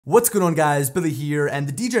What's going on, guys? Billy here, and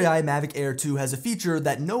the DJI Mavic Air 2 has a feature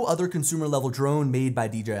that no other consumer level drone made by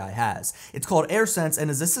DJI has. It's called AirSense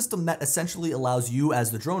and is a system that essentially allows you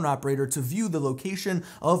as the drone operator to view the location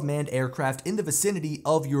of manned aircraft in the vicinity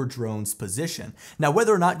of your drone's position. Now,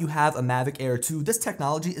 whether or not you have a Mavic Air 2, this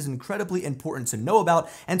technology is incredibly important to know about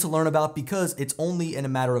and to learn about because it's only in a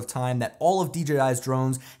matter of time that all of DJI's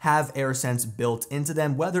drones have AirSense built into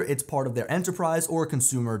them, whether it's part of their enterprise or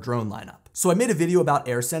consumer drone lineup. So I made a video about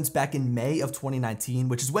AirSense back in May of 2019,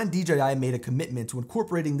 which is when DJI made a commitment to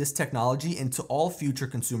incorporating this technology into all future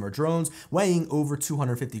consumer drones weighing over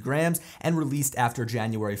 250 grams and released after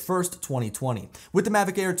January 1st, 2020. With the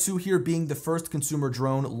Mavic Air 2 here being the first consumer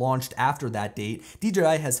drone launched after that date,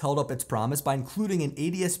 DJI has held up its promise by including an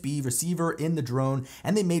ADS-B receiver in the drone,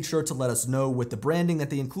 and they made sure to let us know with the branding that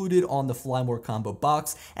they included on the Fly More combo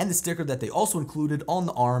box and the sticker that they also included on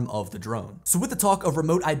the arm of the drone. So with the talk of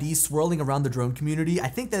remote ID swirling around the drone community, I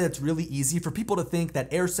think that it's really easy for people to think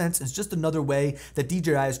that AirSense is just another way that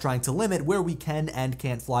DJI is trying to limit where we can and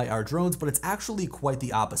can't fly our drones, but it's actually quite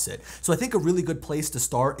the opposite. So I think a really good place to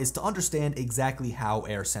start is to understand exactly how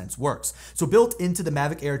AirSense works. So built into the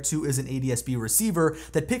Mavic Air 2 is an ADS-B receiver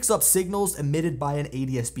that picks up signals emitted by an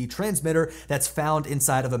ADS-B transmitter that's found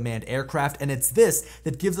inside of a manned aircraft, and it's this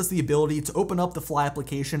that gives us the ability to open up the Fly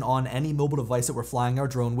application on any mobile device that we're flying our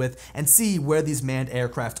drone with and see where these manned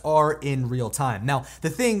aircraft are in real time. Now, the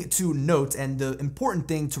thing to note and the important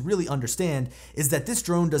thing to really understand is that this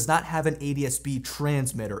drone does not have an ADS-B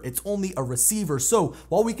transmitter. It's only a receiver. So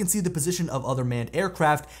while we can see the position of other manned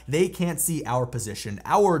aircraft, they can't see our position.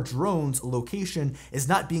 Our drone's location is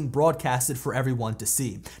not being broadcasted for everyone to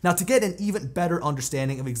see. Now, to get an even better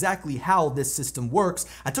understanding of exactly how this system works,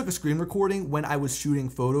 I took a screen recording when I was shooting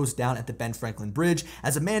photos down at the Ben Franklin Bridge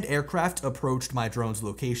as a manned aircraft approached my drone's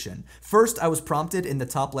location. First, I was prompted in the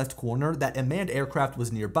top left corner that a manned aircraft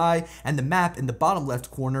was nearby, and the map in the bottom left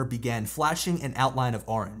corner began flashing an outline of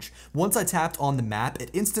orange. Once I tapped on the map, it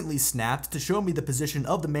instantly snapped to show me the position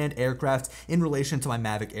of the manned aircraft in relation to my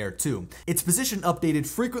Mavic Air 2. Its position updated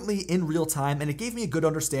frequently in real time, and it gave me a good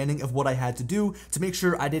understanding of what I had to do to make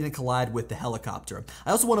sure I didn't collide with the helicopter.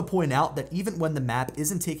 I also want to point out that even when the map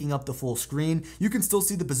isn't taking up the full screen, you can still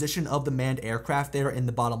see the position of the manned aircraft there in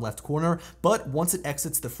the bottom left corner, but once it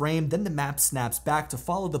exits the frame, then the map snaps back to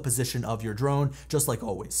follow the position of your drone, just like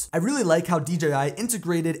always. I really like how DJI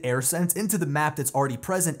integrated AirSense into the map that's already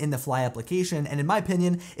present in the Fly application, and in my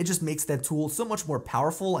opinion, it just makes that tool so much more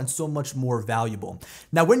powerful and so much more valuable.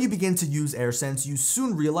 Now, when you begin to use AirSense, you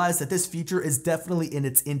soon realize that this feature is definitely in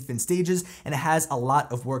its infant stages, and it has a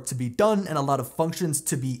lot of work to be done and a lot of functions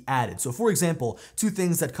to be added. So for example, two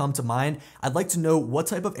things that come to mind: I'd like to know what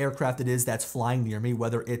type of aircraft it is that's flying near me,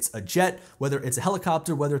 whether it's a jet, whether it's a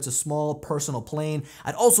helicopter, whether it's a small personal plane.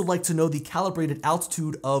 I'd also like to know the calibrated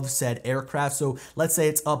altitude of said aircraft. So let's say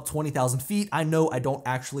it's up 20,000 feet. I know I don't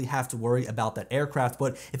actually have to worry about that aircraft,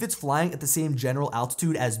 but if it's flying at the same general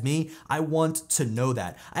altitude as me, I want to know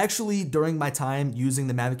that. I actually, during my time using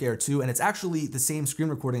the Mavic Air 2, and it's actually the same screen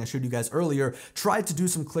recording I showed you guys earlier, tried to do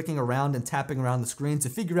some clicking around and tapping around the screen to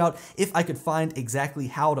figure out if I could find exactly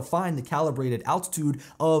how to find the calibrated altitude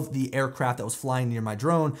of the aircraft that was flying near my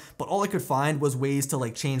drone, but all I could find was ways to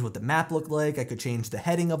like change what the map looked like. I could change the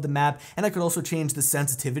heading of the map, and I could also change the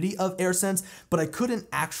sensitivity of AirSense, but I couldn't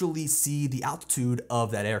actually see the altitude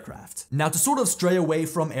of that aircraft. Now, to sort of stray away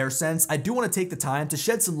from AirSense, I do want to take the time to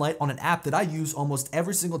shed some light on an app that I use almost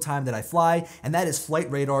every single time that I fly, and that is Flight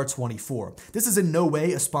Radar 24. This is in no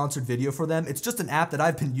way a sponsored video for them. It's just an app that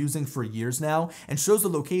I've been using for years now and shows the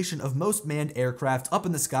location of most manned aircraft up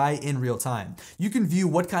in the sky in real time. You can view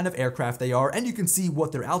what kind of aircraft they are, and you can see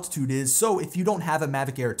what their altitude is. So if you don't have a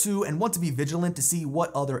Mavic Air 2 and want to be vigilant to see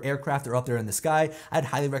what other aircraft are up there in the sky, I'd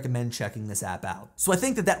highly recommend checking this app out. So I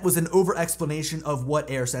think that was an over explanation of what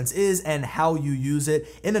AirSense is and how you use it.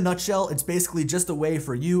 In a nutshell, it's basically just a way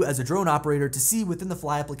for you as a drone operator to see within the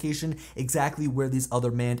Fly application exactly where these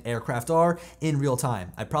other manned aircraft are in real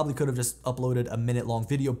time. I probably could have just uploaded a minute-long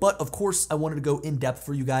video, but of course I wanted to go in depth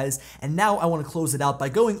for you guys, and now I want to close it out by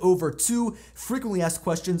going over two frequently asked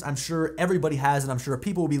questions I'm sure everybody has, and I'm sure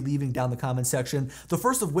people will be leaving down the comment section. The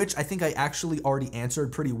first of which I think I actually already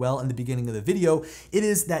answered pretty well in the beginning of the video. It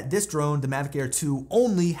is that this drone, the Mavic Air 2,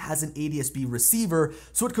 only has an ADS-B receiver,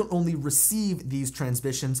 so it can only receive these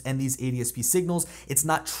transmissions and these ADS-B signals. It's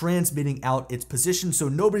not transmitting out its position, so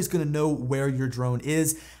nobody's going to know where your drone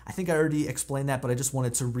is. I I think I already explained that, but I just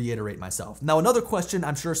wanted to reiterate myself. Now, another question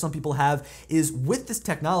I'm sure some people have is, with this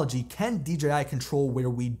technology, can DJI control where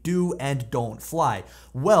we do and don't fly?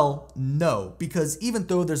 Well, no, because even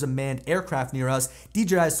though there's a manned aircraft near us,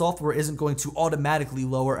 DJI software isn't going to automatically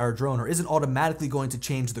lower our drone or isn't automatically going to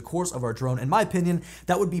change the course of our drone. In my opinion,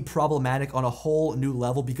 that would be problematic on a whole new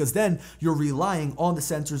level, because then you're relying on the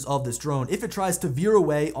sensors of this drone. If it tries to veer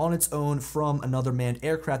away on its own from another manned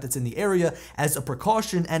aircraft that's in the area as a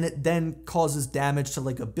precaution, and it then causes damage to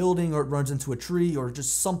like a building, or it runs into a tree or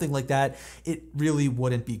just something like that, it really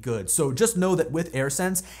wouldn't be good. So just know that with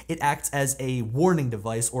AirSense, it acts as a warning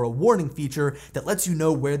device or a warning feature that lets you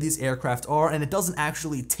know where these aircraft are, and it doesn't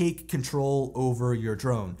actually take control over your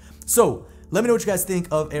drone. So let me know what you guys think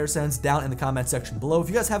of AirSense down in the comment section below. If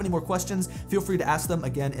you guys have any more questions, feel free to ask them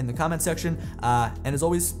again in the comment section. And as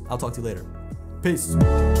always, I'll talk to you later. Peace.